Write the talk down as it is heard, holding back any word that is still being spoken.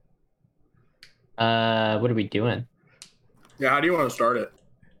What are we doing? Yeah, how do you want to start it?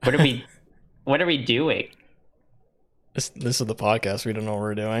 What are we what are we doing? This is the podcast. We don't know what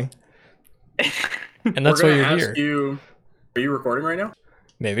we're doing, and We're that's why gonna you're ask here. you. Are you recording right now?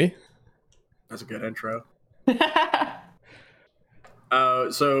 Maybe. That's a good intro.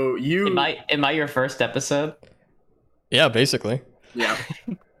 am So you. I your first episode? Yeah, basically. Yeah.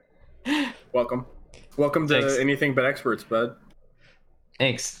 Welcome. Welcome to Thanks. Anything But Experts, bud.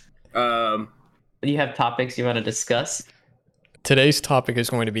 Thanks. Um. Do you have topics you want to discuss? Today's topic is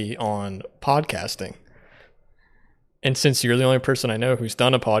going to be on podcasting. And since you're the only person I know who's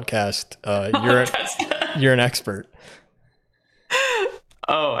done a podcast, you're an expert.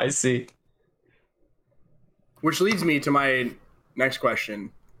 Oh, I see. Which leads me to my next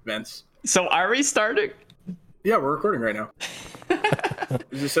question, Vince. So are we starting? Yeah, we're recording right now.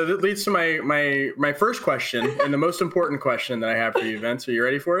 So that leads to my first question and the most important question that I have for you, Vince. Are you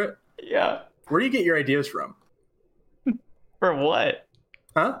ready for it? Yeah. Where do you get your ideas from? For what?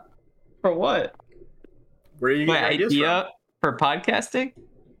 Huh? For what? Where do you get My your ideas idea for podcasting? from?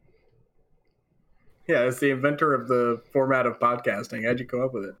 Yeah, it's the inventor of the format of podcasting. How'd you come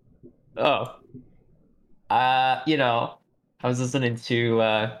up with it? Oh. I was listening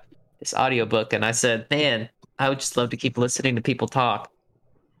to this audiobook and I said, man, I would just love to keep listening to people talk.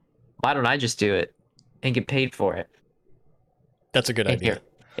 Why don't I just do it and get paid for it? That's a good And idea.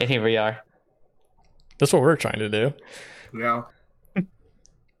 here we are. That's what we're trying to do. Yeah.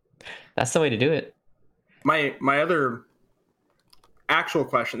 That's the way to do it. My other actual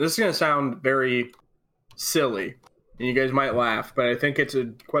question. This is going to sound very silly, and you guys might laugh, but I think it's a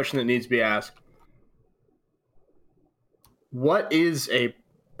question that needs to be asked. What is a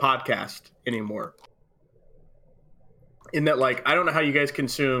podcast anymore? In that, like, I don't know how you guys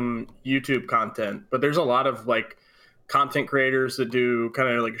consume YouTube content, but there's a lot of like content creators that do kind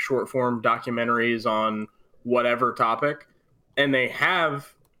of like short form documentaries on whatever topic, and they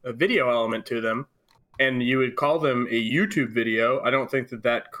have a video element to them, and you would call them a YouTube video. I don't think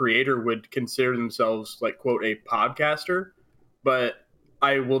that creator would consider themselves like, quote, a podcaster, but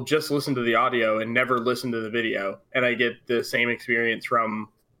I will just listen to the audio and never listen to the video, and I get the same experience from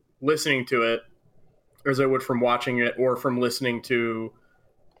listening to it as I would from watching it or from listening to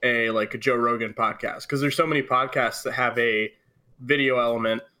a Joe Rogan podcast, because there's so many podcasts that have a video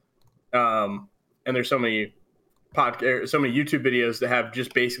element, and there's so many YouTube videos that have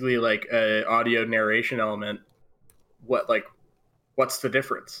just basically like a audio narration element. What's the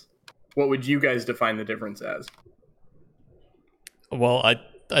difference? What would you guys define the difference as? Well,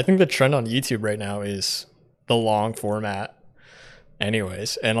 I think the trend on YouTube right now is the long format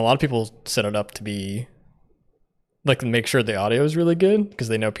anyways. And a lot of people set it up to be like make sure the audio is really good because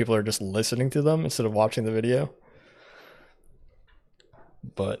they know people are just listening to them instead of watching the video.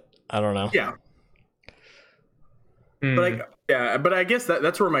 But I don't know. Yeah. But I guess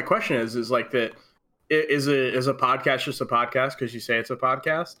that's where my question is like that. Is a podcast just a podcast because you say it's a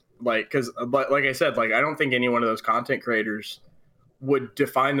podcast? But like I said, like I don't think any one of those content creators would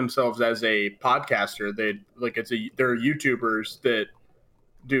define themselves as a podcaster. They're YouTubers that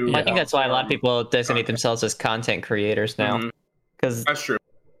do. I think that's why a lot of people designate themselves as content creators now, because that's true.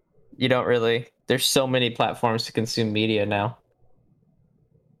 You don't really. There's so many platforms to consume media now.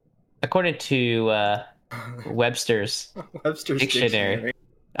 According to Webster's Dictionary,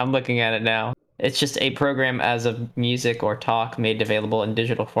 I'm looking at it now. It's just a program as of music or talk made available in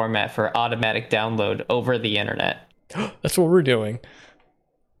digital format for automatic download over the internet. That's what we're doing.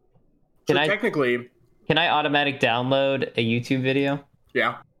 Can I automatic download a YouTube video?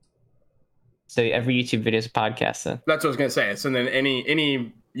 Yeah. So every YouTube video is a podcast then? That's what I was going to say. So then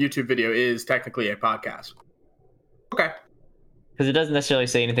any YouTube video is technically a podcast. Okay. Because it doesn't necessarily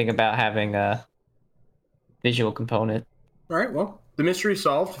say anything about having a visual component. All right. Well, the mystery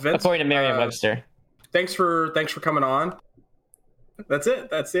solved. Vince, according to Merriam-Webster. Thanks for coming on. That's it.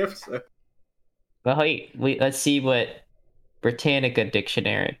 That's the episode. Well, let's see what Britannica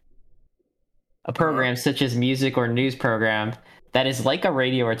Dictionary. A program such as music or news program that is like a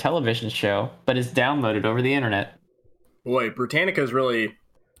radio or television show, but is downloaded over the internet. Boy, Britannica's really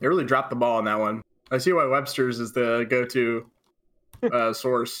dropped the ball on that one. I see why Webster's is the go-to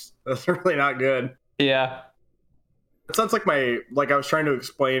source. That's really not good. Yeah. It sounds like I was trying to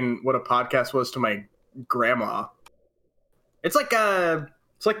explain what a podcast was to my grandma. It's like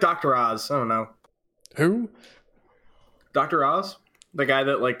Dr. Oz. I don't know. Who? Dr. Oz? The guy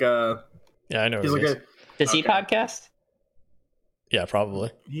that yeah, I know. He's Does he podcast? Yeah,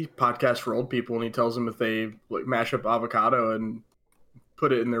 probably. He podcasts for old people, and he tells them if they mash up avocado and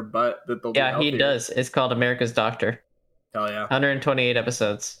put it in their butt that they'll be healthier. He does. It's called America's Doctor. Hell yeah. 128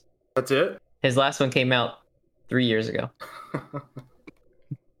 episodes. That's it? His last one came out 3 years ago.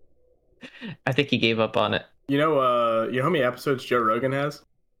 I think he gave up on it. You know how many episodes Joe Rogan has?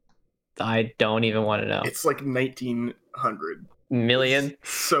 I don't even want to know. It's like 1900 million.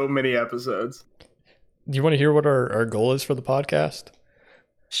 So many episodes. Do you want to hear what our goal is for the podcast?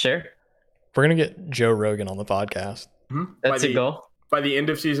 Sure. We're going to get Joe Rogan on the podcast. Mm-hmm. That's a goal. By the end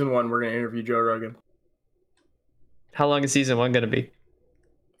of season 1, we're going to interview Joe Rogan. How long is season 1 going to be?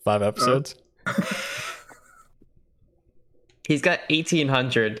 5 episodes. He's got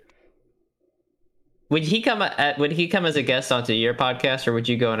 1,800. Would he come as a guest onto your podcast, or would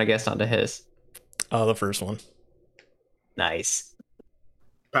you go and a guest onto his? The first one. Nice.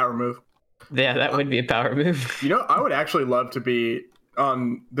 Power move. Yeah, that would be a power move. You know, I would actually love to be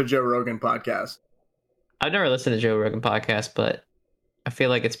on the Joe Rogan podcast. I've never listened to Joe Rogan podcast, but I feel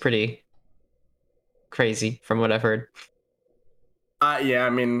like it's pretty crazy from what I've heard. Yeah, I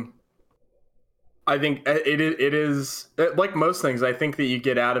mean, I think it is like most things. I think that you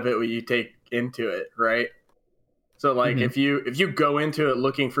get out of it what you take into it, right? So like if you go into it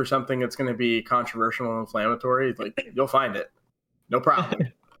looking for something that's going to be controversial and inflammatory, like you'll find it, no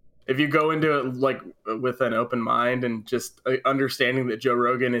problem. If you go into it like with an open mind and just understanding that Joe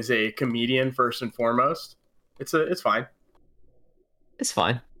Rogan is a comedian first and foremost, it's fine. It's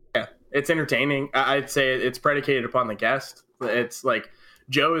fine. Yeah, it's entertaining. I'd say it's predicated upon the guest. It's like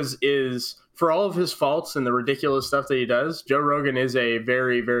Joe is for all of his faults and the ridiculous stuff that he does, Joe Rogan is a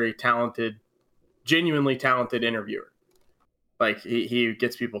very, very talented, genuinely talented interviewer. Like he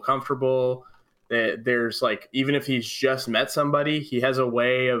gets people comfortable. There's like, even if he's just met somebody, he has a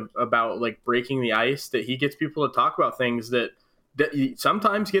way about like breaking the ice that he gets people to talk about things that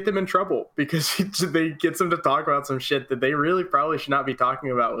sometimes get them in trouble because they gets them to talk about some shit that they really probably should not be talking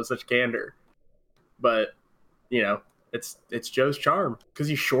about with such candor. But, you know, it's Joe's charm because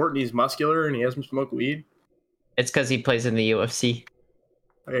he's short and he's muscular and he hasn't smoked weed. It's because he plays in the UFC.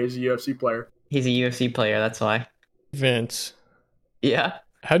 He's a UFC player. He's a UFC player, that's why. Vince. Yeah?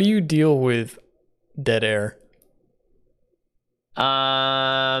 How do you deal with dead air?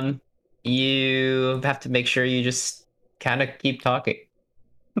 You have to make sure you just kind of keep talking.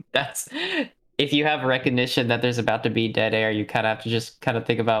 That's if you have recognition that there's about to be dead air, you kind of have to just kind of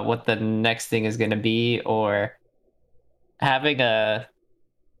think about what the next thing is going to be, or having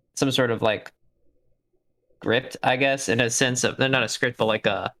some sort of like script, I guess, in a sense of, not a script, but like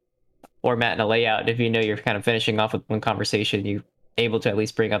a format and a layout. If you know you're kind of finishing off with one conversation, you able to at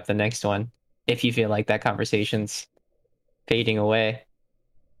least bring up the next one if you feel like that conversation's fading away,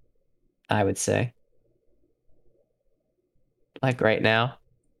 I would say. Like right now,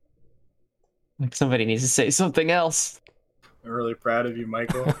 like somebody needs to say something else. I'm really proud of you,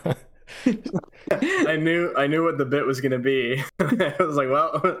 Michael. I knew what the bit was going to be. I was like,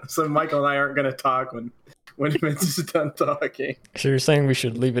 well, so Michael and I aren't going to talk when Vince is done talking. So you're saying we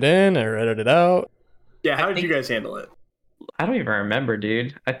should leave it in or edit it out? Yeah, how did you guys handle it? I don't even remember,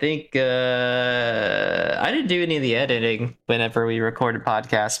 dude. I think I didn't do any of the editing whenever we recorded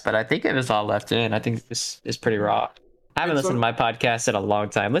podcasts, but I think it was all left in. I think this is pretty raw. I haven't listened to my podcast in a long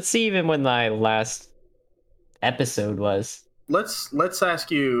time. Let's see even when my last episode was. Let's ask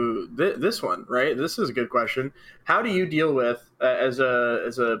you this one, right? This is a good question. How do you deal with as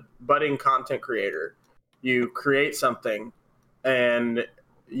a budding content creator? You create something and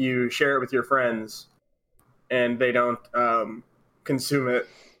you share it with your friends, and they don't consume it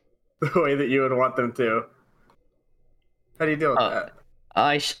the way that you would want them to. How do you deal with that?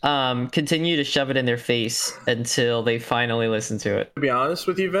 I continue to shove it in their face until they finally listen to it. To be honest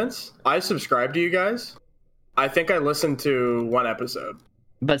with you, Vince, I subscribe to you guys. I think I listened to one episode.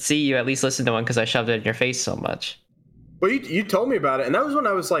 But see, you at least listened to one because I shoved it in your face so much. Well, you told me about it, and that was when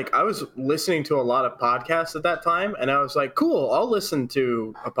I was listening to a lot of podcasts at that time, and I was like, cool, I'll listen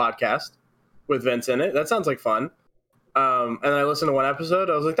to a podcast with Vince in it. That sounds like fun. And I listened to one episode.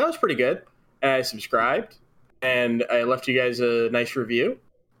 I was like, that was pretty good. And I subscribed, and I left you guys a nice review,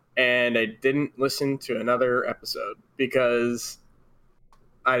 and I didn't listen to another episode because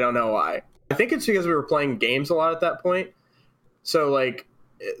I don't know why. I think it's because we were playing games a lot at that point. So like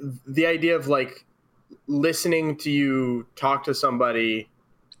the idea of like listening to you talk to somebody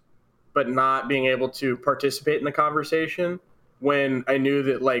but not being able to participate in the conversation, when I knew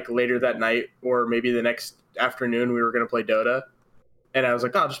that like later that night or maybe the next afternoon we were going to play Dota, and I was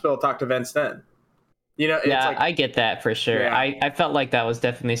like, oh, I'll just be able to talk to Vince then. You know, yeah, it's like, I get that for sure. Yeah. I felt like that was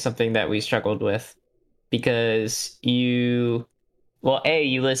definitely something that we struggled with because you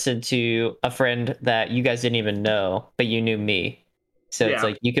listened to a friend that you guys didn't even know, but you knew me. So it's Yeah.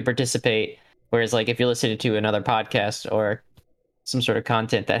 like you could participate. Whereas like if you listened to another podcast or some sort of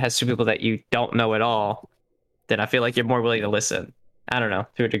content that has two people that you don't know at all, then I feel like you're more willing to listen. I don't know,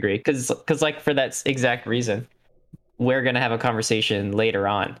 to a degree, because like for that exact reason, we're gonna have a conversation later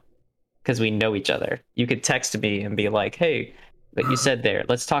on because we know each other. You could text me and be like, "Hey, what you said there,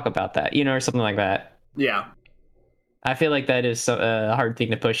 let's talk about that," or something like that. Yeah. I feel like that is a hard thing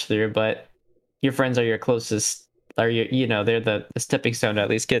to push through, but your friends are your closest, are they're the stepping stone to at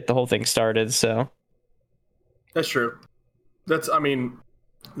least get the whole thing started. So That's true. That's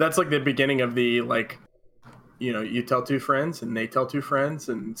like the beginning of the, like, you tell two friends and they tell two friends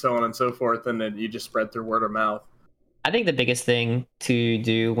and so on and so forth, and then you just spread through word of mouth. I think the biggest thing to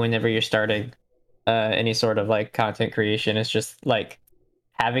do whenever you're starting any sort of like content creation is just like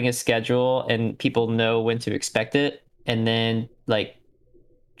having a schedule and people know when to expect it, and then like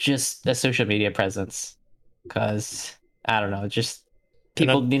just a social media presence, because I don't know, just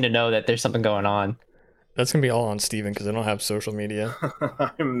people need to know that there's something going on. That's gonna be all on Steven because I don't have social media.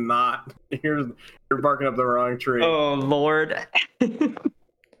 I'm not. You're barking up the wrong tree. Oh Lord.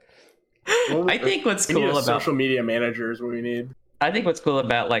 I think what's cool about social media manager is what we need. I think what's cool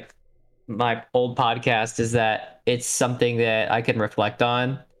about like my old podcast is that it's something that I can reflect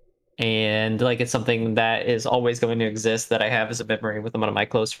on, and like it's something that is always going to exist that I have as a memory with one of my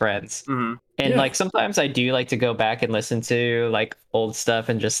close friends. Mm-hmm. And like sometimes I do like to go back and listen to like old stuff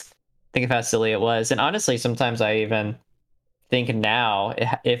and just think of how silly it was. And honestly, sometimes I even think now,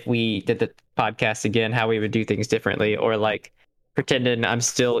 if we did the podcast again, how we would do things differently, or like pretending I'm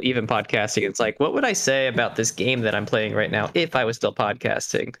still even podcasting. It's like, what would I say about this game that I'm playing right now if I was still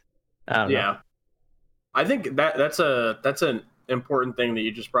podcasting? I don't know. I think that's an important thing that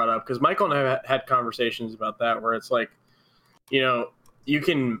you just brought up, because Michael and I have had conversations about that, where it's like, you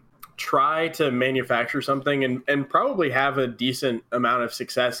can try to manufacture something and probably have a decent amount of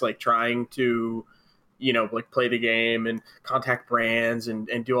success, like trying to like play the game and contact brands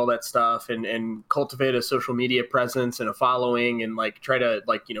and do all that stuff and cultivate a social media presence and a following, and like try to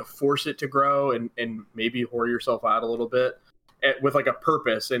like force it to grow and maybe whore yourself out a little bit with like a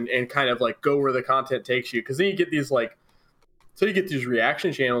purpose and kind of like go where the content takes you. Because then you get these these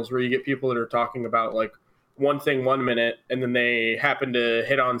reaction channels where you get people that are talking about like one thing 1 minute, and then they happen to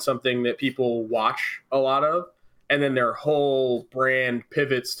hit on something that people watch a lot of, and then their whole brand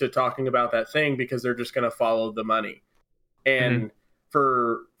pivots to talking about that thing because they're just going to follow the money. And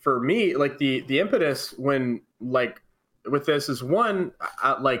for me, like the impetus when like with this is one,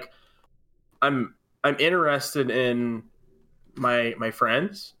 I'm interested in my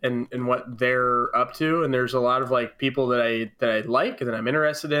friends and what they're up to, and there's a lot of like people that I like and that I'm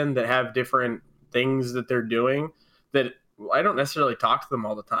interested in that have different things that they're doing that I don't necessarily talk to them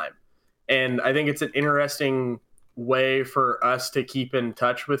all the time. And I think it's an interesting way for us to keep in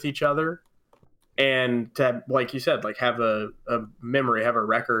touch with each other and to, like you said, like have a memory, have a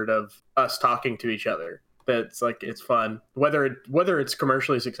record of us talking to each other. That's like, it's fun. Whether it's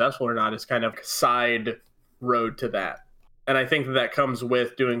commercially successful or not is kind of a side road to that. And I think that comes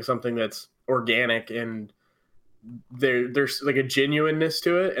with doing something that's organic and there's like a genuineness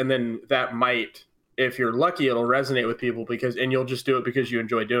to it. And then that might, if you're lucky, it'll resonate with people and you'll just do it because you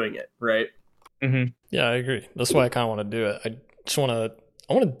enjoy doing it. Right. Mm-hmm. Yeah, I agree. That's why I kind of want to do it.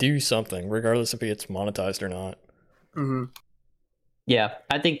 I want to do something regardless if it's monetized or not. Mm-hmm. Yeah,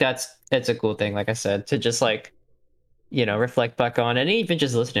 I think that's a cool thing. Like I said, to just like, reflect back on and even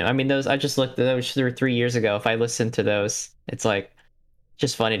just listening. I mean, I just looked at those 3 years ago. If I listened to those, it's like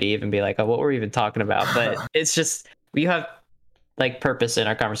just funny to even be like, oh, what were we even talking about? But it's just, we have like purpose in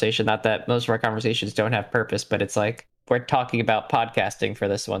our conversation. Not that most of our conversations don't have purpose, but it's like we're talking about podcasting for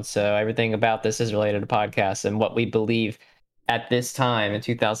this one. So everything about this is related to podcasts and what we believe at this time in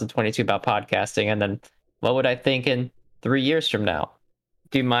 2022 about podcasting. And then what would I think in 3 years from now?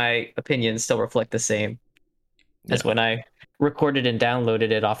 Do my opinions still reflect the same as when I recorded and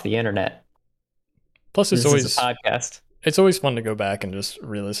downloaded it off the internet? Plus, it's always a podcast. It's always fun to go back and just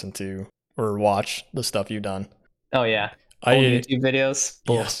re-listen to or watch the stuff you've done. Oh yeah, old YouTube videos.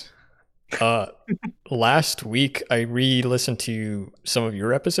 Yes. Last week I re-listened to some of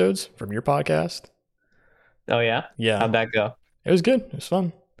your episodes from your podcast. Oh yeah? Yeah. How'd that go? It was good. It was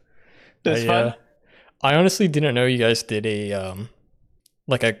fun. It was fun? I honestly didn't know you guys did a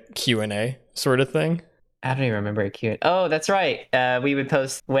like a Q&A sort of thing. I don't even remember a Q&A. Oh, that's right. We would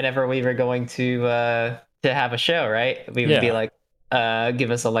post whenever we were going to have a show, right? We would be like,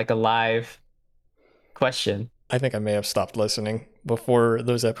 give us a live question. I think I may have stopped listening before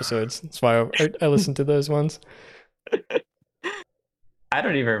those episodes. That's why I listened to those ones. I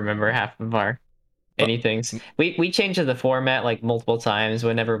don't even remember half of our anything. We changed the format like multiple times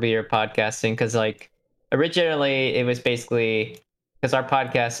whenever we were podcasting, because like originally it was basically because our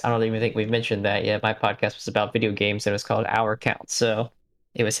podcast, I don't even think we've mentioned that yet. My podcast was about video games and it was called Hour Count. So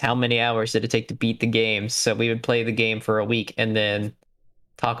it was how many hours did it take to beat the game? So we would play the game for a week and then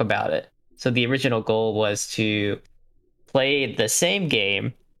talk about it. So the original goal was to play the same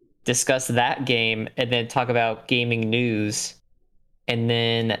game, discuss that game, and then talk about gaming news. And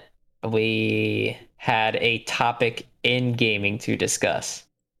then we had a topic in gaming to discuss.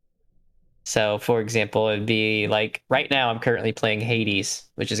 So, for example, it'd be like right now I'm currently playing Hades,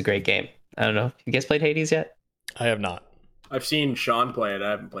 which is a great game. I don't know. Have you guys played Hades yet? I have not. I've seen Sean play it. I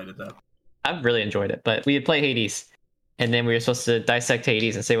haven't played it though. I've really enjoyed it, but we would play Hades, and then we were supposed to dissect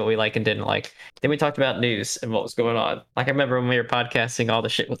Hades and say what we like and didn't like. Then we talked about news and what was going on. Like I remember when we were podcasting, all the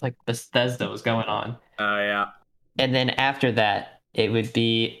shit with like Bethesda was going on. Yeah. And then after that, it would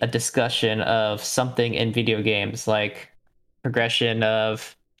be a discussion of something in video games, like progression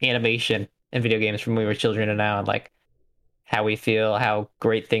of animation in video games from when we were children to now, and like how we feel, how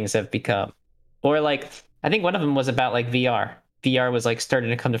great things have become. Or like, I think one of them was about like VR. VR was like starting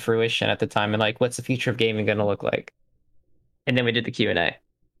to come to fruition at the time, and like, what's the future of gaming going to look like? And then we did the Q&A.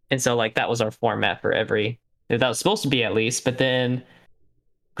 And so like that was our format for every, that was supposed to be at least, but then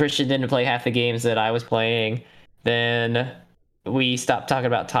Christian didn't play half the games that I was playing. Then we stopped talking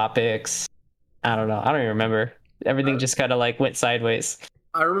about topics. I don't know. I don't even remember. Everything just kind of like went sideways.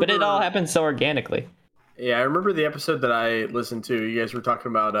 I remember, but it all happened so organically. Yeah, I remember the episode that I listened to. You guys were talking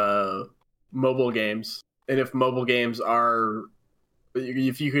about mobile games, and if mobile games are,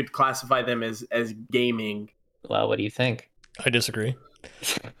 if you could classify them as gaming. Well, what do you think? I disagree.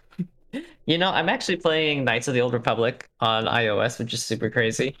 You know, I'm actually playing Knights of the Old Republic on iOS, which is super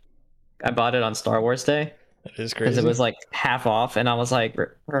crazy. I bought it on Star Wars Day. That is crazy. Because it was like half off, and I was like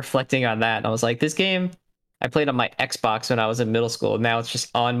reflecting on that, and I was like, this game I played on my Xbox when I was in middle school. Now it's just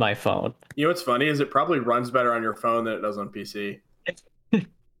on my phone. You know what's funny is it probably runs better on your phone than it does on PC.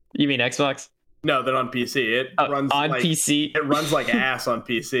 You mean Xbox? No, than on PC. It runs on like, PC. It runs like ass on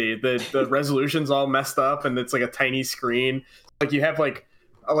PC. The resolution's all messed up, and it's like a tiny screen. Like you have like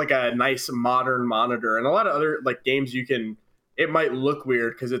a nice modern monitor, and a lot of other like games you can. It might look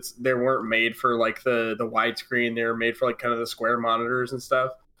weird because they weren't made for like the widescreen. They were made for like kind of the square monitors and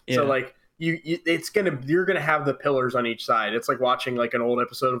stuff. Yeah. So like you're gonna have the pillars on each side. It's like watching like an old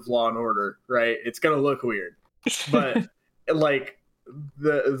episode of Law and Order, right? It's gonna look weird, but like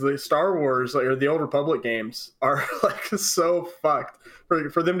the Star Wars or the Old Republic games are like so fucked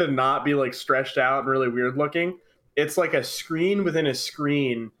for them to not be like stretched out and really weird looking. It's like a screen within a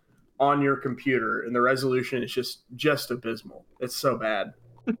screen on your computer, and the resolution is just abysmal. It's so bad.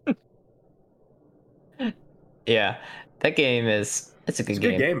 Yeah, that game it's a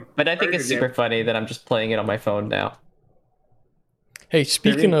good game. But I think it's super funny that I'm just playing it on my phone now. Hey,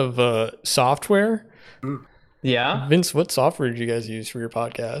 speaking of software, yeah, Vince, what software did you guys use for your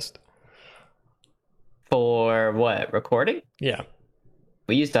podcast? For what, recording? Yeah,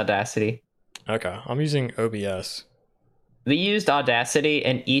 we used Audacity. Okay, I'm using OBS. We used Audacity,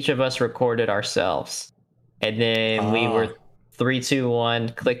 and each of us recorded ourselves. And then we were 3, 2, 1,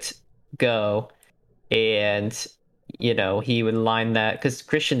 clicked go. And, you know, he would line that, because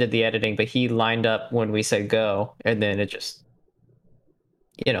Christian did the editing, but he lined up when we said go. And then it just,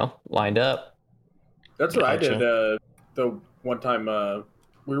 you know, lined up. That's what I did the one time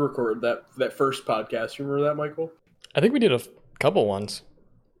we recorded that first podcast. You remember that, Michael? I think we did a couple ones.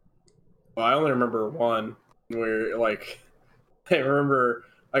 Well, I only remember one where, like, I remember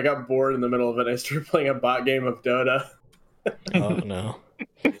I got bored in the middle of it. I started playing a bot game of Dota. Oh, no.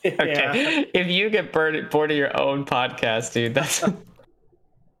 Yeah. Okay. If you get bored of your own podcast, dude, that's...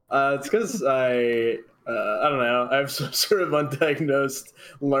 it's because I don't know. I have some sort of undiagnosed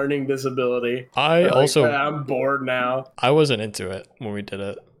learning disability. I'm bored now. I wasn't into it when we did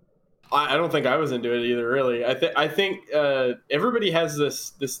it. I don't think I was into it either, really. I think everybody has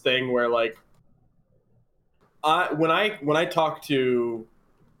this thing where, like, when I talk to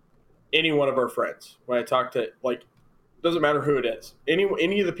any one of our friends, when I talk to, like, doesn't matter who it is,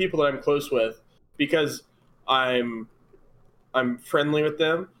 any of the people that I'm close with, because I'm friendly with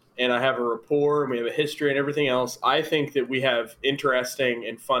them and I have a rapport and we have a history and everything else, I think that we have interesting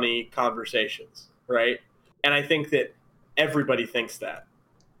and funny conversations, right? And I think that everybody thinks that.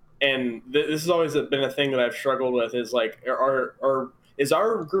 And this has always been a thing that I've struggled with, is like, is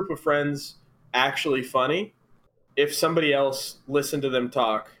our group of friends actually funny? If somebody else listened to them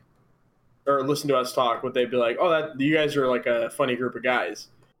talk or listened to us talk, would they be like, oh, you guys are like a funny group of guys?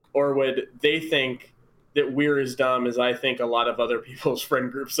 Or would they think that we're as dumb as I think a lot of other people's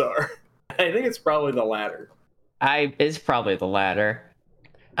friend groups are? I think it's probably the latter. It's probably the latter,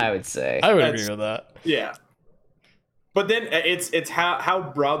 I would say. I would agree with that. Yeah. But then it's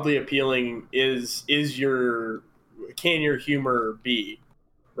how broadly appealing is your can your humor be,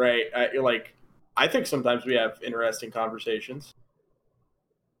 right? I think sometimes we have interesting conversations.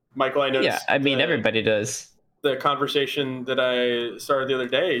 Michael, I noticed. Yeah, I mean everybody does. The conversation that I started the other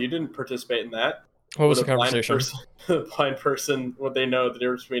day, you didn't participate in that. What was With the conversation? A blind person, would they know the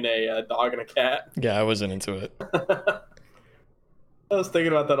difference between a dog and a cat? Yeah, I wasn't into it. I was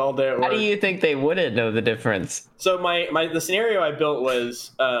thinking about that all day at work. How do you think they wouldn't know the difference? So the scenario I built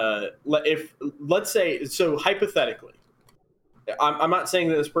was let's say, so hypothetically, I'm not saying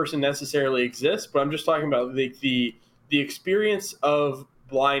that this person necessarily exists, but I'm just talking about the experience of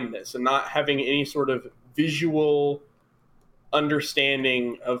blindness and not having any sort of visual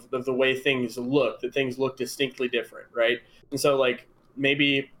understanding of the way things look, that things look distinctly different, right? And so like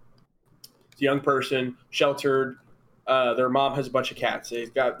maybe it's a young person, sheltered, their mom has a bunch of cats.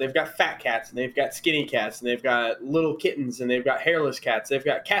 They've got fat cats, and they've got skinny cats, and they've got little kittens, and they've got hairless cats. They've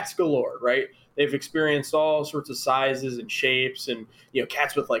got cats galore, right? They've experienced all sorts of sizes and shapes, and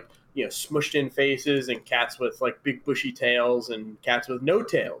cats with like smushed in faces, and cats with like big bushy tails, and cats with no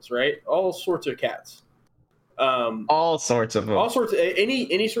tails, right? All sorts of cats. All sorts of them. All sorts of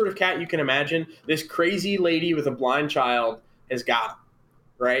any sort of cat you can imagine. This crazy lady with a blind child has got them,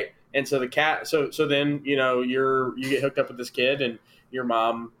 right? And so the cat, so then you get hooked up with this kid, and your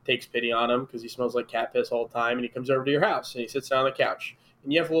mom takes pity on him because he smells like cat piss all the time, and he comes over to your house and he sits down on the couch,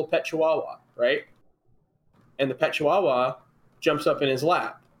 and you have a little pet chihuahua, right? And the pet chihuahua jumps up in his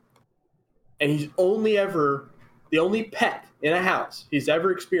lap, and the only pet in a house he's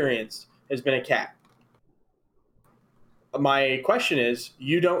ever experienced has been a cat. My question is,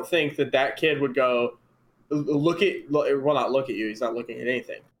 you don't think that kid would go not look at you, he's not looking at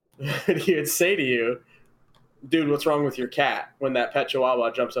anything. He would say to you, dude, what's wrong with your cat, when that pet chihuahua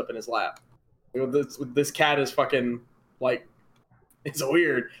jumps up in his lap? This cat is fucking, like, it's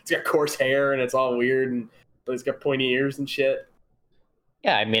weird. It's got coarse hair, and it's all weird, and it's got pointy ears and shit.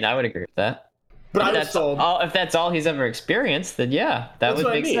 Yeah, I mean, I would agree with that. But if that's all he's ever experienced, then yeah, that would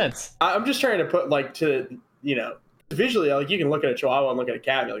make sense. I'm just trying to put, like, visually, like, you can look at a chihuahua and look at a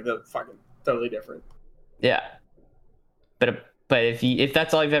cat and be like, they're fucking totally different. Yeah. But if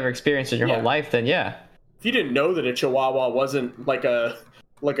that's all you've ever experienced in your whole life, then yeah. If you didn't know that a chihuahua wasn't like a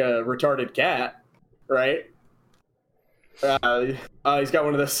retarded cat, right? He's got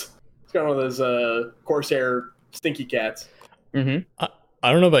one of those Corsair stinky cats. Mm-hmm.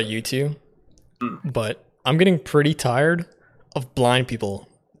 I don't know about you two, but I'm getting pretty tired of blind people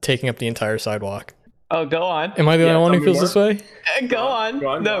taking up the entire sidewalk. Oh, go on. Am I the only one who feels this way? Go on. Go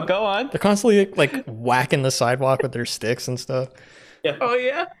on. They're constantly like whacking the sidewalk with their sticks and stuff. Yeah. Oh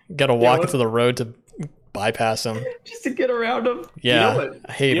yeah. Gotta walk into the road to bypass them. Just to get around them. Yeah.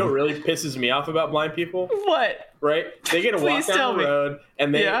 I hate what really pisses me off about blind people? What? Right? They get to walk down the road,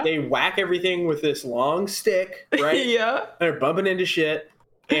 and they whack everything with this long stick, right? Yeah. They're bumping into shit.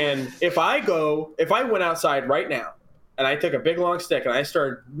 And if I went outside right now, and I took a big long stick and I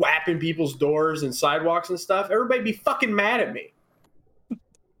started whapping people's doors and sidewalks and stuff, everybody'd be fucking mad at me.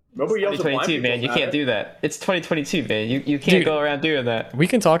 Nobody else. 2022, man. You can't do that. It's 2022, man. You can't go around doing that. We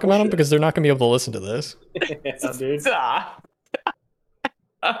can talk about them because they're not going to be able to listen to this. Yeah, dude.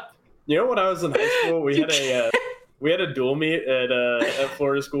 When I was in high school, we had a dual meet at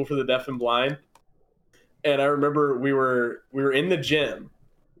Florida School for the Deaf and Blind, and I remember we were in the gym,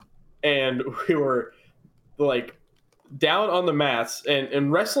 and we were like down on the mats,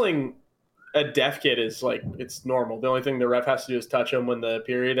 and wrestling a deaf kid is like, it's normal. The only thing the ref has to do is touch him when the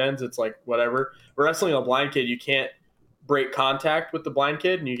period ends. It's like whatever. Wrestling a blind kid, you can't break contact with the blind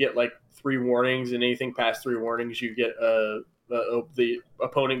kid, and you get like 3 warnings, and anything past 3 warnings, you get the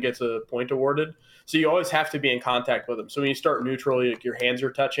opponent gets a point awarded. So you always have to be in contact with them. So when you start neutral, like, your hands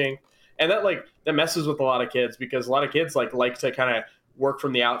are touching, and that messes with a lot of kids, because a lot of kids like to kind of work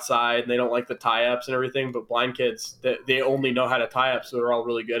from the outside, and they don't like the tie-ups and everything. But blind kids, they only know how to tie up, so they're all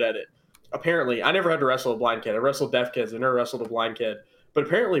really good at it. Apparently, I never had to wrestle a blind kid. I wrestled deaf kids. I never wrestled a blind kid. But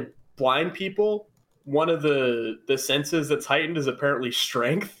apparently, blind people, one of the senses that's heightened is apparently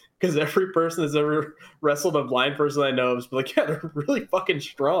strength. Because every person that's ever wrestled a blind person I know is like, yeah, they're really fucking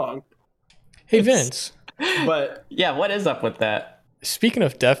strong. Hey, Vince. But yeah, what is up with that? Speaking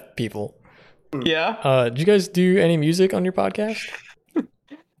of deaf people. Yeah. Do you guys do any music on your podcast?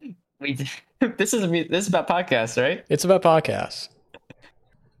 This is about podcasts, right? It's about podcasts.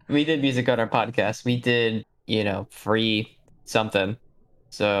 We did music on our podcast. We did, free something.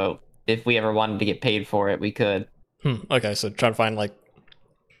 So if we ever wanted to get paid for it, we could. Okay, so try to find like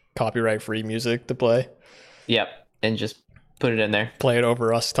copyright free music to play. Yep, and just put it in there. Play it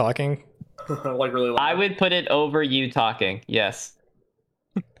over us talking. Like really loud. I would put it over you talking. Yes.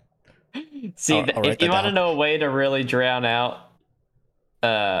 See, I'll write if you that want to down. know a way to really drown out,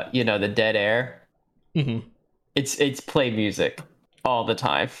 the dead air, Mhm. it's play music all the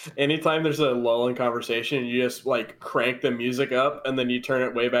time. Anytime there's a lull in conversation, you just like crank the music up and then you turn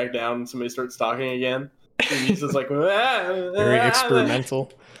it way back down and somebody starts talking again. The music's like Very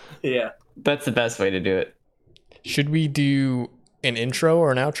experimental. Yeah. That's the best way to do it. Should we do an intro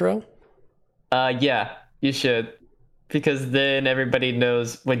or an outro? Yeah, you should, because then everybody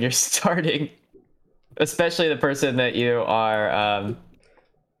knows when you're starting, especially the person that you are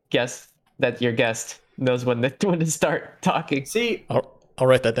your guest knows when to start talking. See, I'll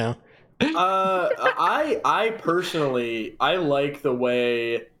write that down. I personally I like the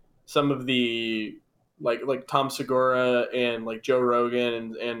way some of the like Tom Segura and like Joe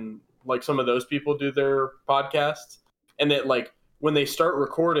Rogan and like some of those people do their podcasts, and that like when they start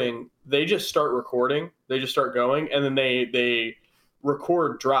recording, they just start recording, they just start going, and then they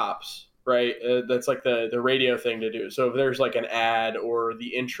record drops, right? That's like the radio thing to do. So if there's like an ad or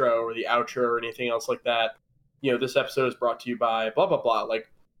the intro or the outro or anything else like that, this episode is brought to you by blah blah blah, like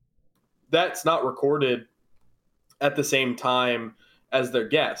that's not recorded at the same time as their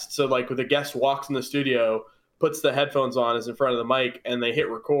guest. So like when the guest walks in the studio, puts the headphones on, is in front of the mic, and they hit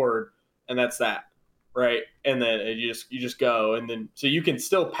record, and that's that, right? And then you just go, and then so you can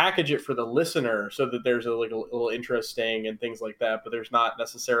still package it for the listener so that there's a little interesting and things like that, but there's not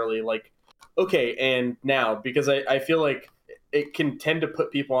necessarily like, okay, and now, because I feel like it can tend to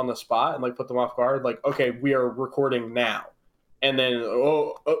put people on the spot and like put them off guard, like, okay, we are recording now, and then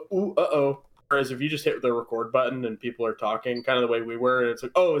Whereas if you just hit the record button and people are talking kind of the way we were, and it's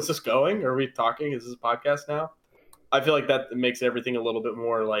like, oh, is this going? Are we talking? Is this a podcast now? I feel like that makes everything a little bit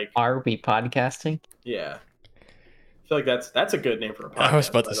more like. Are we podcasting? Yeah, I feel like that's a good name for a podcast. I was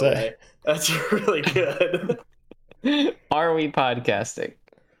about to say. Way. That's really good. Are we podcasting?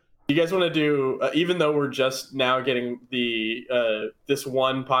 You guys want to do? Even though we're just now getting the this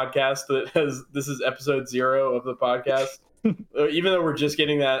one podcast this is episode 0 of the podcast. Even though we're just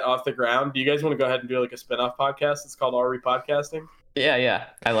getting that off the ground, do you guys want to go ahead and do like a spin-off podcast? It's called Are We Podcasting? Yeah,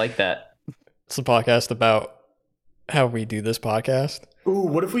 I like that. It's a podcast about how we do this podcast. Ooh,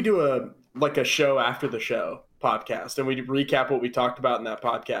 what if we do a show after the show podcast, and we recap what we talked about in that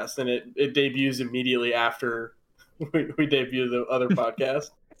podcast, and it debuts immediately after we debut the other podcast?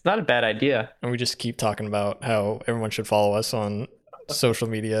 It's not a bad idea. And we just keep talking about how everyone should follow us on social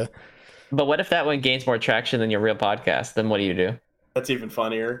media. But what if that one gains more traction than your real podcast? Then what do you do? That's even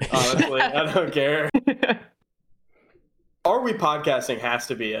funnier. Honestly, I don't care. Are We Podcasting has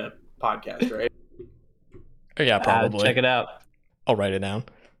to be a podcast, right? Yeah, probably. Check it out. I'll write it down.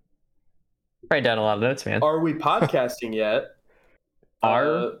 Write down a lot of notes, man. Are we podcasting yet?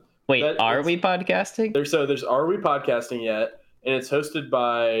 Are we podcasting? There's Are We Podcasting Yet? And it's hosted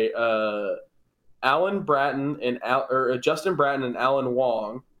by Alan Bratton and Justin Bratton and Alan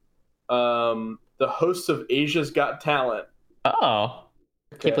Wong. The hosts of Asia's Got Talent. Oh,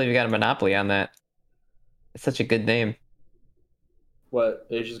 I can't believe you got a monopoly on that. It's such a good name. What,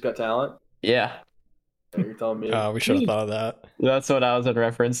 Asia's Got Talent? Yeah. You're telling me. We should have thought of that. That's what I was in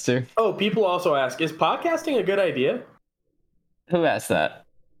reference to. Oh, people also ask, is podcasting a good idea? Who asked that?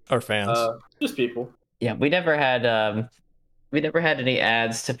 Our fans. Just people. Yeah, we never had any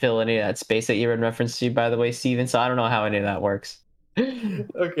ads to fill any of that space that you're in reference to, by the way, Steven, so I don't know how any of that works.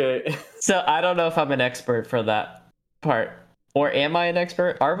 Okay. So I don't know if I'm an expert for that part. Or am I an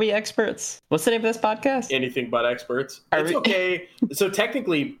expert? Are we experts? What's the name of this podcast? Anything but experts. It's okay. So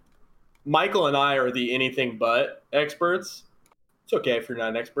technically, Michael and I are the anything but experts. It's okay if you're not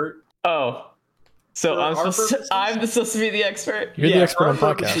an expert. Oh. So I'm supposed to be the expert? You're the expert on for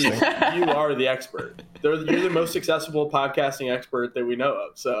our purposes, podcasting. You are the expert. You're the most successful podcasting expert that we know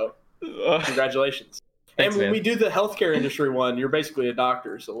of. So congratulations. Thanks, and when man. we do the healthcare industry one, you're basically a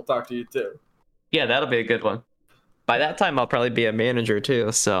doctor, so we'll talk to you too. Yeah, that'll be a good one. By that time, I'll probably be a manager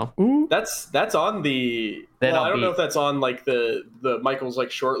too. So Ooh. That's on the. Then Well, I'll I don't be- know if that's on like the Michael's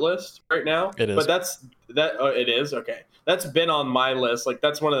like short list right now. It is. But that. Oh, it is okay. That's been on my list. Like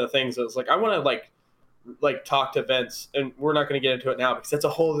that's one of the things that's like I want to like talk to Vince, and we're not going to get into it now because that's a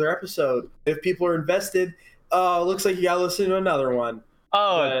whole other episode. If people are invested, looks like you got to listen to another one.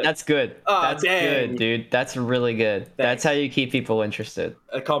 Oh, that's good. Oh, That's dang. good, dude. That's really good. That's how you keep people interested.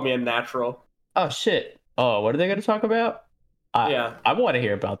 They call me a natural. Oh shit. Oh, what are they going to talk about? Yeah. I want to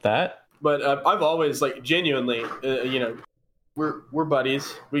hear about that. But I've always like genuinely, we're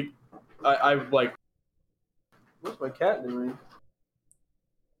buddies. I like. What's my cat doing?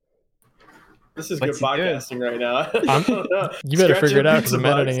 This is What's good he doing? podcasting right now. You better figure it out because I'm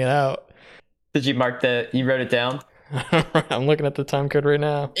editing it out. Did you mark you wrote it down? I'm looking at the time code right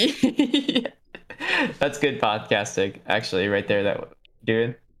now. That's good podcasting, actually, right there. That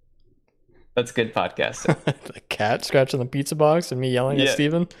dude. That's good podcasting. The cat scratching the pizza box and me yelling at Yeah.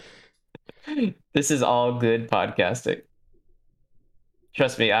 Steven. This is all good podcasting.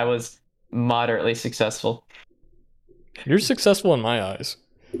 Trust me, I was moderately successful. You're successful in my eyes.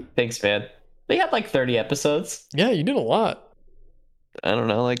 Thanks, man. They had like 30 episodes. Yeah, you did a lot. I don't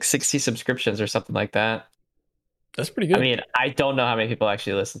know, like 60 subscriptions or something like that. That's pretty good. I mean, I don't know how many people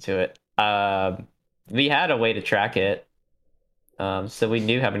actually listen to it. We had a way to track it. So we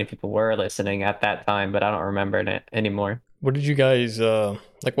knew how many people were listening at that time, but I don't remember it anymore. What did you guys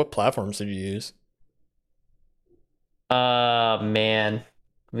like? What platforms did you use? Man,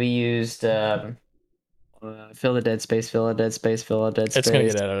 we used fill the dead space, fill a dead space, fill a dead space. It's gonna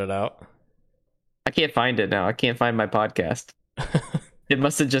get edited out. I can't find it now. I can't find my podcast. It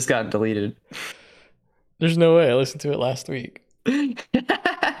must have just gotten deleted. There's no way I listened to it last week. It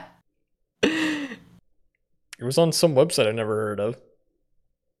was on some website I never heard of.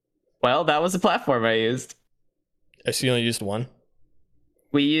 Well, that was the platform I used. I see you only used one.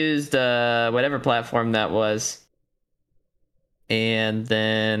 We used whatever platform that was. And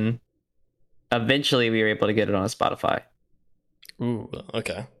then eventually we were able to get it on Spotify. Ooh,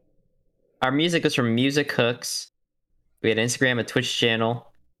 okay. Our music was from Music Hooks. We had Instagram, a Twitch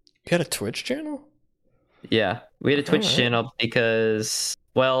channel. You had a Twitch channel? Yeah, we had a Twitch channel because,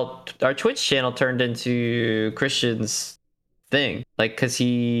 well, our Twitch channel turned into Christian's thing. Like, because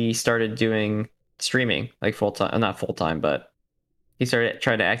he started doing streaming, like full-time. Not full-time, but he started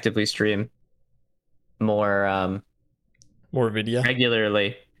trying to actively stream more video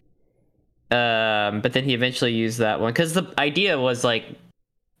regularly. But then he eventually used that one because the idea was like,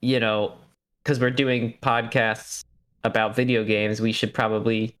 because we're doing podcasts about video games, we should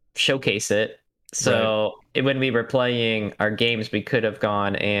probably showcase it. So when we were playing our games, we could have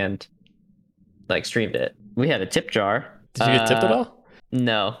gone and like streamed it. We had a tip jar. Did you get tipped at all?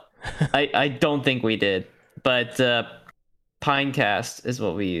 No, I don't think we did. But Pinecast is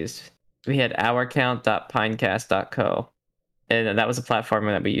what we used. We had ourcount.pinecast.co. And that was a platform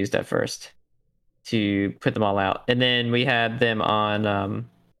that we used at first to put them all out. And then we had them on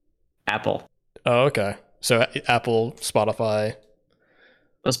Apple. Oh, okay. So Apple, Spotify.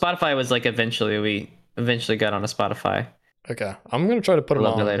 Well, Spotify was like we eventually got on a Spotify. Okay. I'm going to try to put them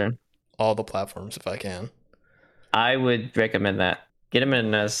on later. All the platforms if I can. I would recommend that. Get them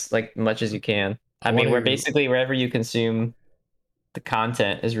in as like much as you can. I mean, we're basically wherever you consume the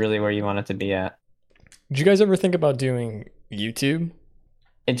content is really where you want it to be at. Did you guys ever think about doing YouTube?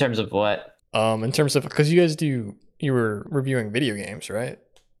 In terms of what? In terms of, because you were reviewing video games, right?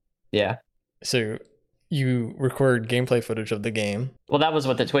 Yeah. So you record gameplay footage of the game. Well, that was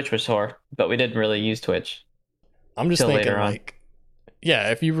what the Twitch was for, but we didn't really use Twitch. I'm just thinking like,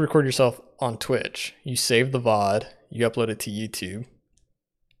 yeah, if you record yourself on Twitch, you save the VOD, you upload it to YouTube,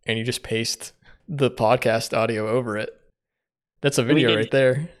 and you just paste the podcast audio over it. That's a video right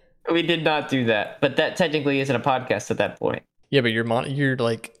there. We did not do that, but that technically isn't a podcast at that point. Yeah, but you're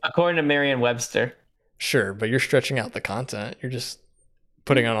like, according to Merriam-Webster. Sure, but you're stretching out the content. You're just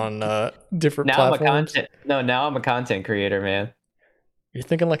putting it on different platforms. Now I'm a content creator, man. You're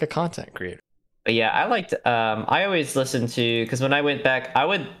thinking like a content creator. But yeah, I liked. I always listened to, because when I went back, I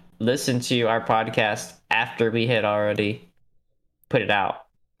would listen to our podcast after we had already put it out.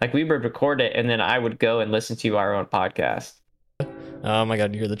 Like we would record it, and then I would go and listen to our own podcast. Oh my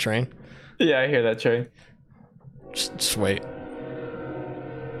god, you hear the train? Yeah, I hear that train. Just wait.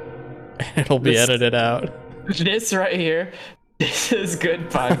 It'll be edited out. This right here, this is good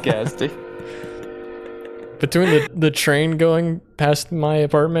podcasting. Between the train going past my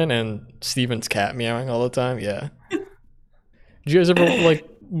apartment and Steven's cat meowing all the time, yeah. Did you guys ever like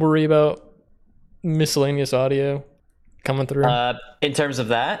worry about miscellaneous audio coming through? In terms of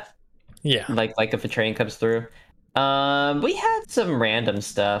that? Yeah. Like if a train comes through. We had some random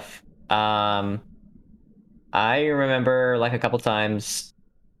stuff. I remember like a couple times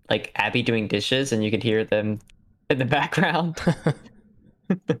like Abby doing dishes and you could hear them in the background.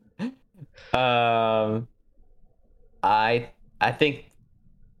 I think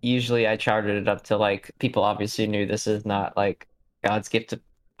usually I charted it up to like people obviously knew this is not like God's gift to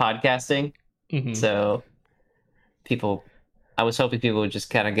podcasting. Mm-hmm. So I was hoping people would just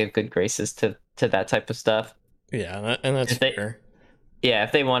kind of give good graces to that type of stuff. Yeah, and that's fair. Yeah,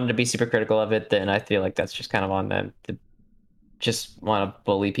 if they wanted to be super critical of it, then I feel like that's just kind of on them to just want to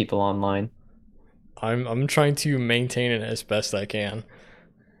bully people online. I'm trying to maintain it as best I can.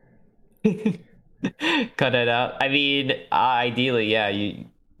 Cut it out. I mean, ideally, yeah,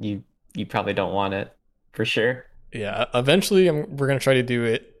 you you probably don't want it for sure. Yeah, eventually we're gonna try to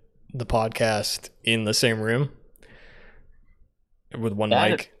do the podcast in the same room with one That-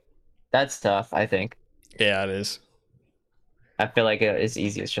 mic. That's tough, I think. Yeah, it is. I feel like it's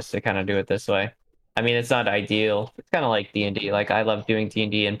easiest just to kind of do it this way. I mean, it's not ideal. It's kind of like D&D. Like, I love doing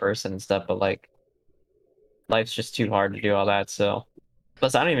D&D in person and stuff, but like, life's just too hard to do all that. So,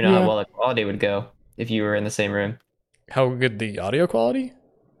 plus, I don't even know how Yeah. well the quality would go if you were in the same room. How good the audio quality?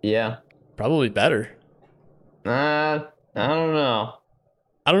 Yeah. Probably better. I don't know.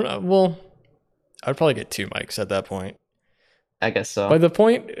 I don't know. Well, I'd probably get 2 mics at that point. I guess so. By the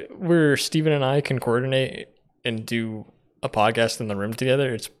point where Steven and I can coordinate and do a podcast in the room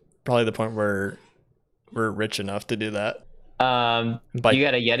together, it's probably the point where we're rich enough to do that. But You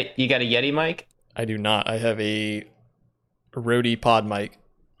got a Yeti? You got a Yeti mic? I do not. I have a Rode pod mic.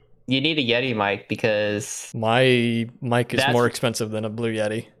 You need a Yeti mic because My mic is That's- more expensive than a Blue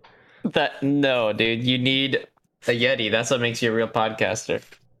Yeti. no, dude, you need a Yeti. That's what makes you a real podcaster.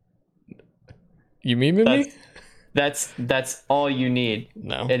 You memeing me? That's all you need,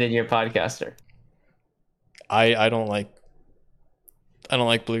 No. and then you're a podcaster. I don't like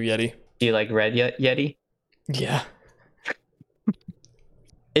Blue Yeti. Do you like red Yeti? Yeah.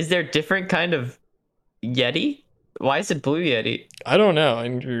 Is there a different kind of Yeti? Why is it blue Yeti? I don't know,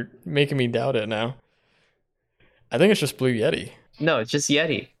 and you're making me doubt it now. I think it's just Blue Yeti. No, it's just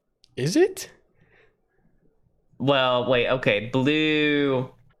Yeti. Is it? Well, wait, okay. Blue.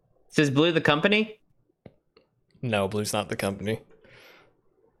 Says Blue the company? No, Blue's not the company.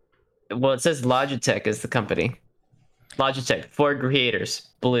 Well, it says Logitech is the company. Logitech, 4 creators.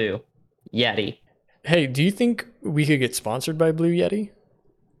 Blue. Yeti. Hey, do you think we could get sponsored by Blue Yeti?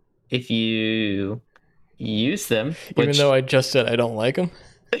 If you use them. Even though I just said I don't like them?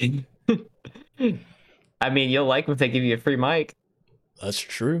 I mean, you'll like them if they give you a free mic. That's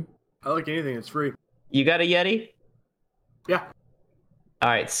true. I like anything that's free. You got a Yeti? Yeah. All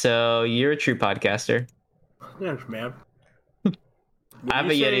right, so you're a true podcaster. Yeah, man. I have a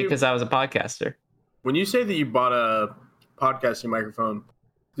Yeti because I was a podcaster. When you say that you bought a podcasting microphone,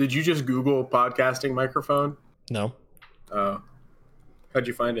 did you just Google podcasting microphone? No. How'd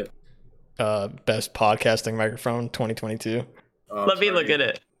you find it? Best podcasting microphone 2022. Oh, Let me look at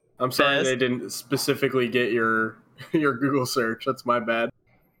it. I'm sorry Best- they didn't specifically get your Google search. That's my bad.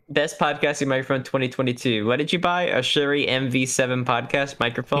 Best podcasting microphone 2022. What did you buy? A Shure MV7 podcast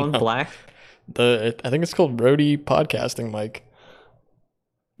microphone, No. black. I think it's called Rode podcasting mic.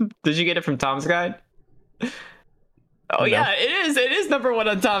 Did you get it from Tom's Guide? Oh No. yeah, it is. It is number 1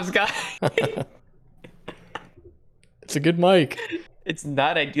 on Tom's Guide. It's a good mic. It's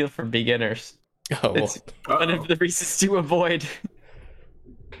not ideal for beginners. Oh, well, It's one of the reasons to avoid.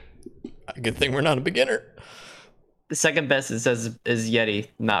 good thing we're not a beginner. The second best it says is Yeti,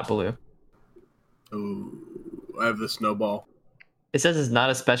 not Blue. Ooh, I have the snowball. It says it's not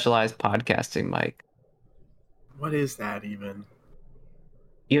a specialized podcasting mic. What is that even?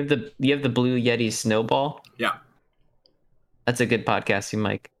 You have the Blue Yeti Snowball. Yeah. That's a good podcasting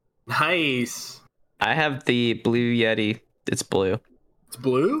mic. Nice. I have the Blue Yeti. It's blue. It's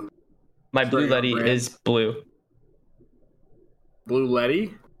blue? My It's Blue very on Yeti brand. is blue. Blue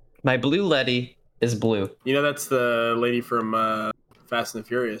Letty? My Blue Yeti is blue. You know that's the lady from Fast and the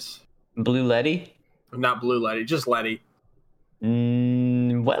Furious. Blue Yeti? Not Blue Letty, just Letty.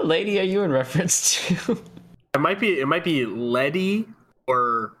 What lady are you in reference to? It might be Letty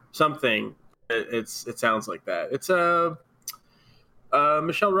or something. It sounds like that. It's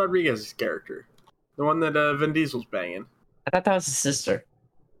Michelle Rodriguez's character, the one that Vin Diesel's banging. I thought that was his sister.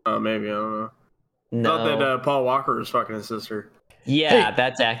 Maybe I don't know. No. I thought that Paul Walker was fucking his sister. Yeah, Hey.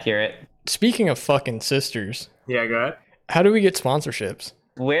 that's accurate. Speaking of fucking sisters, Yeah, go ahead. how do we get sponsorships?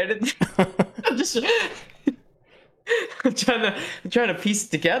 Where did I'm just I'm trying to piece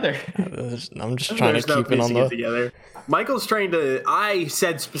it together. I'm just trying There's to no keep it on piecing the. together. Michael's trying to. I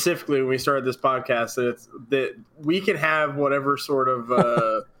said specifically when we started this podcast that we can have whatever sort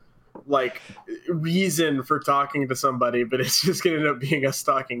of like reason for talking to somebody, but it's just gonna end up being us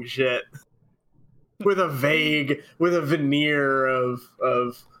talking shit with a veneer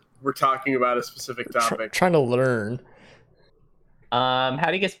of we're talking about a specific topic. Trying to learn. How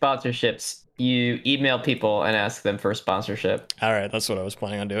do you get sponsorships? You email people and ask them for a sponsorship. All right, that's what I was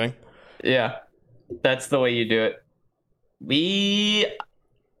planning on doing. Yeah, that's the way you do it.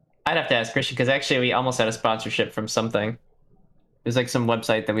 I'd have to ask Christian because actually we almost had a sponsorship from something. It was like some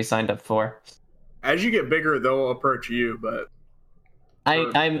website that we signed up for. As you get bigger, they'll approach you, but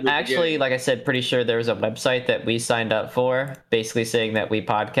I'm actually, like I said, pretty sure there was a website that we signed up for, basically saying that we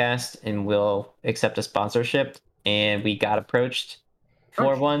podcast and will accept a sponsorship, and we got approached for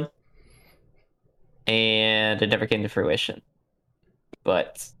Nice. one. and it never came to fruition.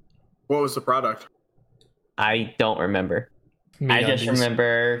 But What was the product? I don't remember. I just MeUndies.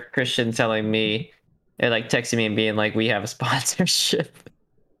 remember Christian telling me, and like texting me and being like, "We have a sponsorship."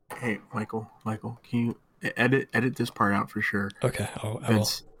 Hey, Michael, can you edit this part out for sure? Okay, I will.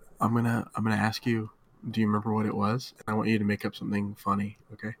 Vince, I'm gonna ask you. Do you remember what it was? And I want you to make up something funny.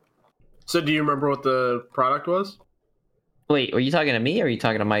 Okay. So, do you remember what the product was? Wait, were you talking to me or are you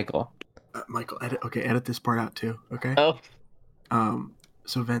talking to Michael? Michael, edit this part out too. Okay. Oh,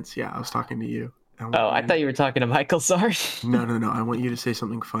 So Vince, yeah, I was talking to you. I thought you were talking to Michael. Sorry. No. I want you to say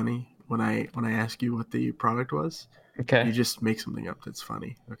something funny when I ask you what the product was. Okay. You just make something up that's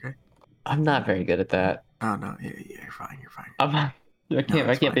funny. Okay. I'm not very good at that. Oh no, yeah, you're fine.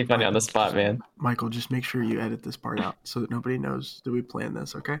 I can't be funny on the spot, man. Michael, just make sure you edit this part out so that nobody knows that we planned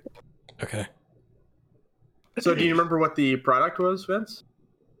this. Okay. Okay. So, do you remember what the product was, Vince?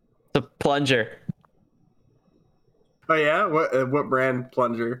 The plunger. Oh yeah, what brand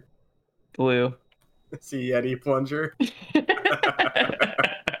plunger? Blue. It's the Yeti plunger.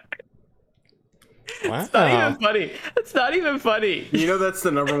 Wow. It's not even funny. It's not even funny. You know that's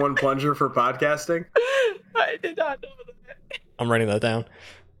the number one plunger for podcasting. I did not know that. I'm writing that down.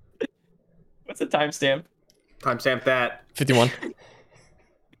 What's the timestamp? Timestamp that. 51.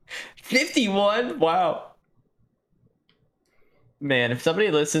 51? Wow. Man, if somebody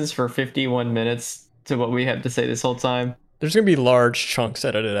listens for 51 minutes to what we had to say this whole time, There's gonna be large chunks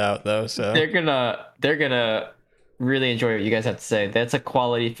edited out though, so they're gonna really enjoy what you guys have to say. That's a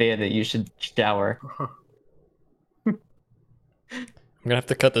quality fan that you should shower. I'm gonna have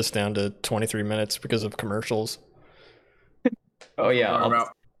to cut this down to 23 minutes because of commercials Oh yeah,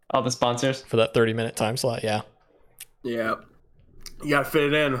 all the sponsors. for that 30-minute time slot. Yeah. Yeah. You gotta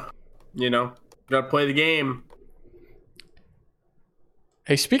fit it in. You know, you gotta play the game.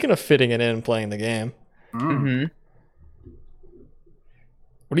 Hey, speaking of fitting it in and playing the game, Mm-hmm.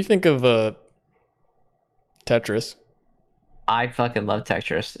 what do you think of Tetris? I fucking love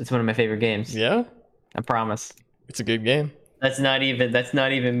Tetris. It's one of my favorite games. Yeah, I promise. it's a good game. That's not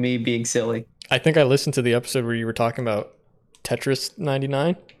even me being silly. I think I listened to the episode where you were talking about Tetris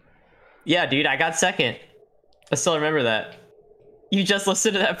 99. Yeah, dude, I got second. I still remember that. You just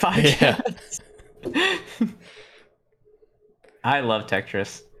listened to that podcast. I love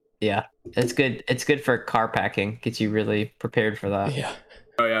Tetris. Yeah, it's good. It's good for car packing. Gets you really prepared for that. Yeah,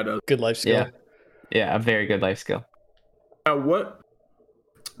 Oh yeah, it does. good life skill. Yeah, a very good life skill. What,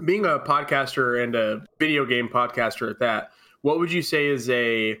 being a podcaster and a video game podcaster at that, what would you say is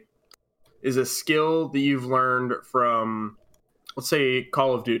a skill that you've learned from, let's say,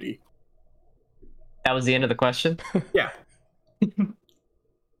 Call of Duty? That was the end of the question. Yeah.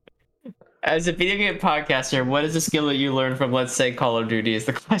 As a video game podcaster, what is a skill that you learned from, let's say, Call of Duty? Is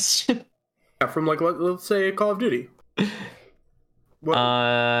the question. Yeah, from like let's say Call of Duty. What,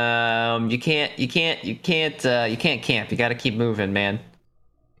 You can't camp. You got to keep moving, man.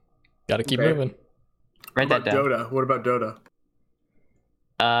 Got to keep Okay. moving. Write what that about down. Dota? What about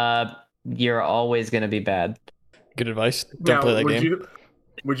Dota? You're always gonna be bad. Good advice. Don't play that game.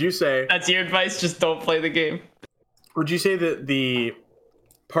 Would you say That's your advice. Just don't play the game. Would you say that the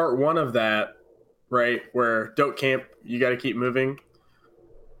part one of that, right, where don't camp, you got to keep moving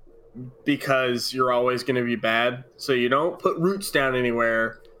because you're always going to be bad, so you don't put roots down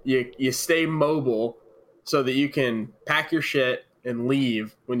anywhere. You stay mobile so that you can pack your shit and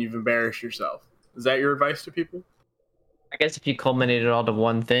leave when you've embarrassed yourself. Is that your advice to people? I guess if you culminate it all to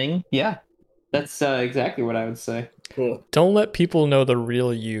one thing, yeah, that's exactly what I would say. Cool. Don't let people know the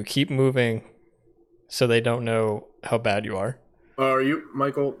real you. Keep moving so they don't know how bad you are. Are you,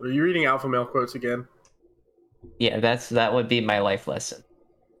 Michael? Are you reading alpha male quotes again? Yeah, that would be my life lesson,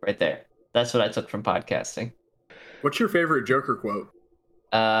 right there. That's what I took from podcasting. What's your favorite Joker quote?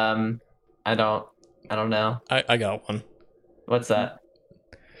 I don't know. I got one. What's that?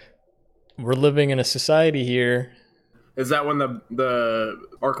 We're living in a society here. Is that when the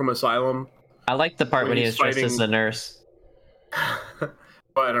Arkham Asylum? I like the part when he was he's dressed as fighting- a nurse.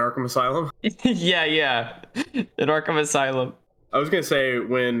 What, Arkham Asylum? yeah. In Arkham Asylum. I was gonna say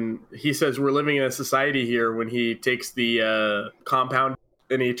when he says we're living in a society here, when he takes the compound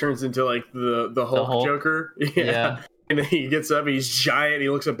and he turns into like the Hulk Joker. Yeah. And then he gets up, he's giant, he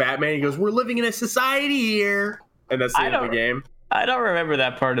looks at Batman, he goes, "We're living in a society here." And that's the end of the game. I don't remember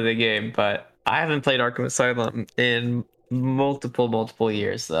that part of the game, but I haven't played Arkham Asylum in multiple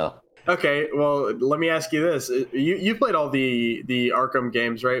years though. Okay, well, let me ask you this. You played all the Arkham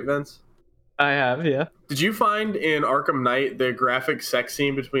games, right, Vince? I have, yeah. Did you find in Arkham Knight the graphic sex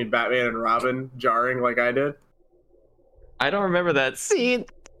scene between Batman and Robin jarring like I did? I don't remember that scene.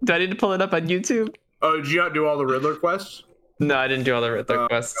 Do I need to pull it up on YouTube? Oh, did you not do all the Riddler quests? No, I didn't do all the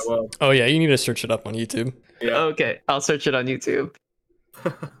quests. Well, Oh yeah, you need to search it up on YouTube. yeah. Okay, I'll search it on YouTube.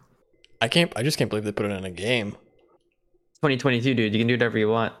 I just can't believe they put it in a game. 2022, dude. You can do whatever you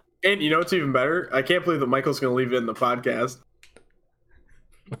want. And you know what's even better? I can't believe that Michael's going to leave it in the podcast.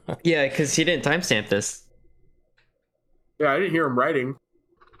 Yeah, because he didn't timestamp this. Yeah, I didn't hear him writing.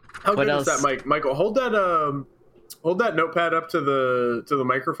 How What good is else? that, Mike? Michael, hold that notepad up to the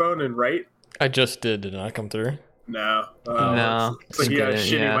microphone and write. I just did not come through. No, No, It's like you got a couldn't,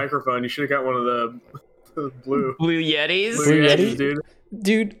 shitty yeah. microphone. You should have got one of the blue. Blue Yetis? Blue Yeti? dude.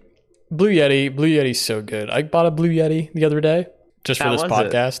 Dude, Blue Yeti's so good. I bought a Blue Yeti the other day just for How this was it?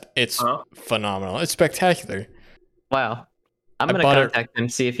 podcast. It's Uh-huh. phenomenal. It's spectacular. Wow. I'm I gonna bought it- contact them,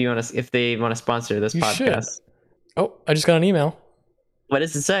 see if they want to sponsor this You should. podcast. Oh, I just got an email. What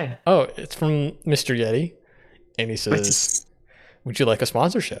does it say? Oh, it's from Mr. Yeti. And he says, would you like a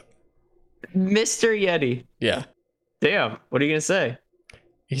sponsorship? Mr. Yeti. Yeah. Damn. What are you gonna say?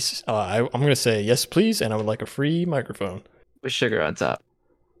 I'm going to say yes, please. And I would like a free microphone. With sugar on top.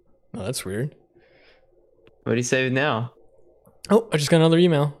 Oh, that's weird. What do you say now? Oh, I just got another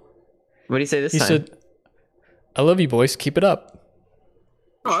email. What do you say this He time? said, I love you, boys. Keep it up.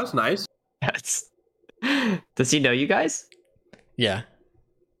 Oh, that's nice. That's... Does he know you guys? Yeah.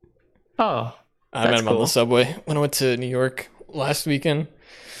 Oh, I met That's him on cool. the subway when I went to New York last weekend.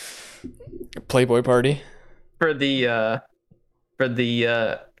 Playboy party. for the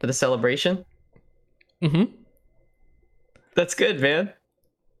celebration. Mm-hmm. That's good, man.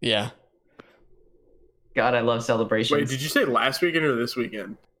 Yeah. God, I love celebrations. Wait, did you say last weekend or this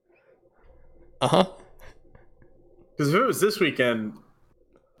weekend? Uh-huh. Because if it was this weekend,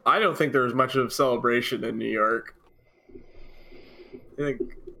 I don't think there was much of a celebration in New York. I think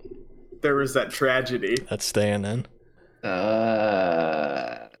there was that tragedy. That's staying in.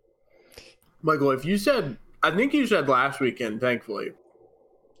 Michael, if you said, I think you said last weekend, thankfully.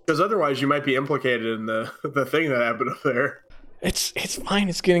 Because otherwise you might be implicated in the thing that happened up there. It's fine.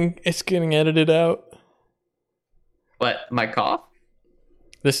 It's getting edited out. What? My cough?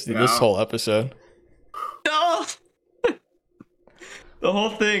 This Yeah. whole episode. No. The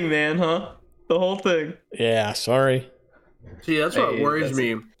whole thing, man, huh? The whole thing. Yeah, sorry. See, that's what Hey, worries that's-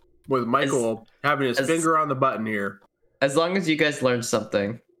 me with Michael having his as- finger on the button here. As long as you guys learn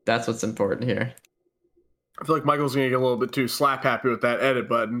something, that's what's important here. I feel like Michael's going to get a little bit too slap happy with that edit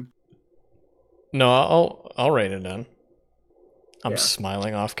button. No, I'll write it in. I'm Yeah.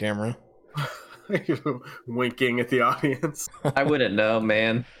 smiling off camera. Winking at the audience. I wouldn't know,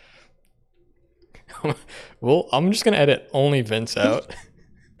 man. Well, I'm just gonna edit only Vince out.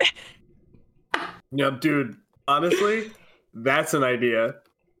 Yeah, dude, honestly, that's an idea.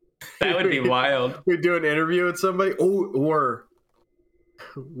 That would be wild. We do an interview with somebody, or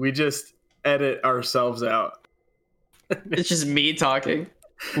we just edit ourselves out. It's just me talking.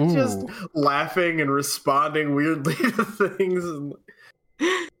 Ooh. Just laughing and responding weirdly to things. And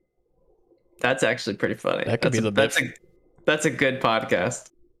That's actually pretty funny. That could be the best. That's a good podcast.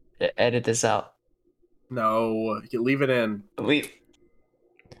 Edit this out. no, you leave it in. Leave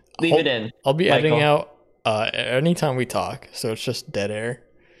I'll- it in. I'll be Michael. editing out anytime we talk, so it's just dead air.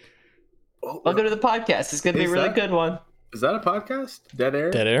 Oh, Welcome to the podcast. It's gonna be a Is really that- good one. is that a podcast? Dead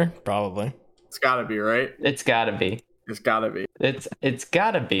air? Dead air, probably. It's gotta be, right? It's gotta be. It's gotta be. It's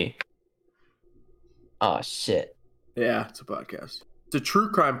gotta be. Oh shit. Yeah, it's a podcast. It's a true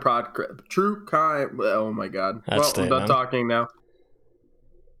crime podcast. True crime. Oh my god. That's Well, staying I'm done in. talking now.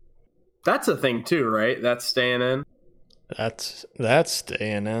 That's a thing too, right? That's staying in. That's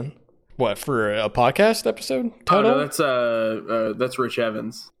staying in. What, for a podcast episode Oh title? no, that's Rich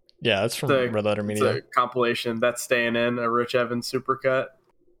Evans. Yeah, that's from the- Red Letter It's Media. a compilation. That's staying in, a Rich Evans supercut.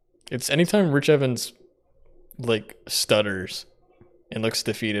 It's anytime Rich Evans like stutters and looks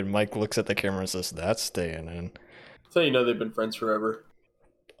defeated, Mike looks at the camera and says, "That's staying in." So you know they've been friends forever.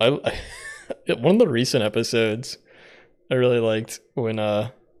 One of the recent episodes I really liked when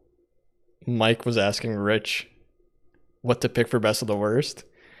Mike was asking Rich what to pick for best of the worst.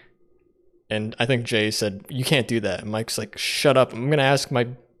 And I think Jay said, "You can't do that." And Mike's like, "Shut up. I'm going to ask my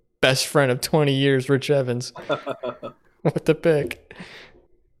best friend of 20 years, Rich Evans, what to pick."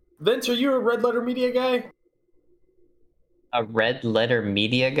 Vince, are you a Red Letter Media guy? A Red Letter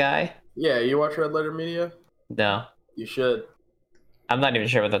Media guy? Yeah, you watch Red Letter Media? No. You should. I'm not even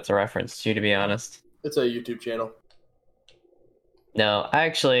sure what that's a reference to be honest. It's a YouTube channel. No, I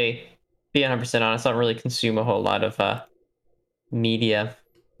actually, be 100% honest, I don't really consume a whole lot of media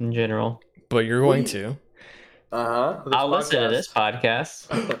in general. But you're going to. Uh-huh. I'll listen to this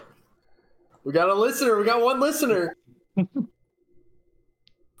podcast. We got a listener. We got one listener.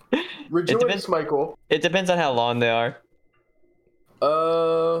 Rejoice, Michael. It depends on how long they are.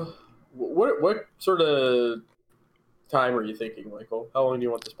 What sort of time are you thinking, Michael? How long do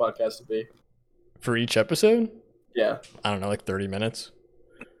you want this podcast to be? For each episode? Yeah. I don't know, like 30 minutes.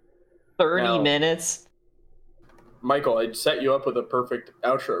 30 Now- minutes? Michael, I set you up with a perfect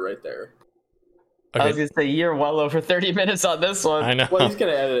outro right there. I was Okay, gonna say you're well over 30 minutes on this one. I know. Well, he's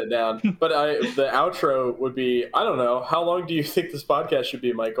gonna edit it down, but the outro would be, I don't know, how long do you think this podcast should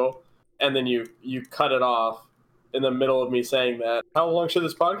be, Michael? And then you cut it off in the middle of me saying that. How long should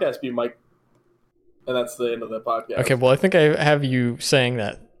this podcast be, Mike? And that's the end of the podcast. Okay, well, I think I have you saying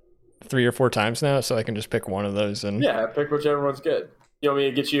that 3 or 4 times now, so I can just pick one of those and Yeah, pick whichever one's good. You want me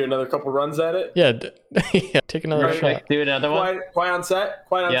to get you another couple runs at it? yeah, yeah, take another Right, shot. Do another one. Quiet on set.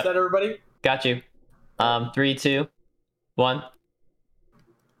 Quiet on Yep. set, everybody. Got you. 3, 2, 1.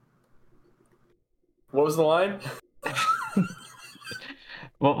 What was the line?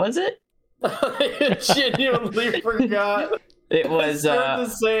 What was it? I genuinely forgot. It I was started to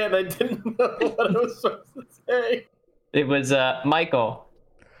say it and I didn't know what I was supposed to say. it was Michael.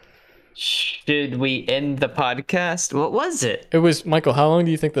 Should we end the podcast? What was it? It was Michael. How long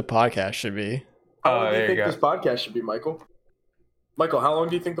do you think the podcast should be? How long do there you you think go. this podcast should be, Michael? Michael, how long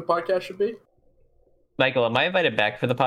do you think the podcast should be? Michael, am I invited back for the podcast?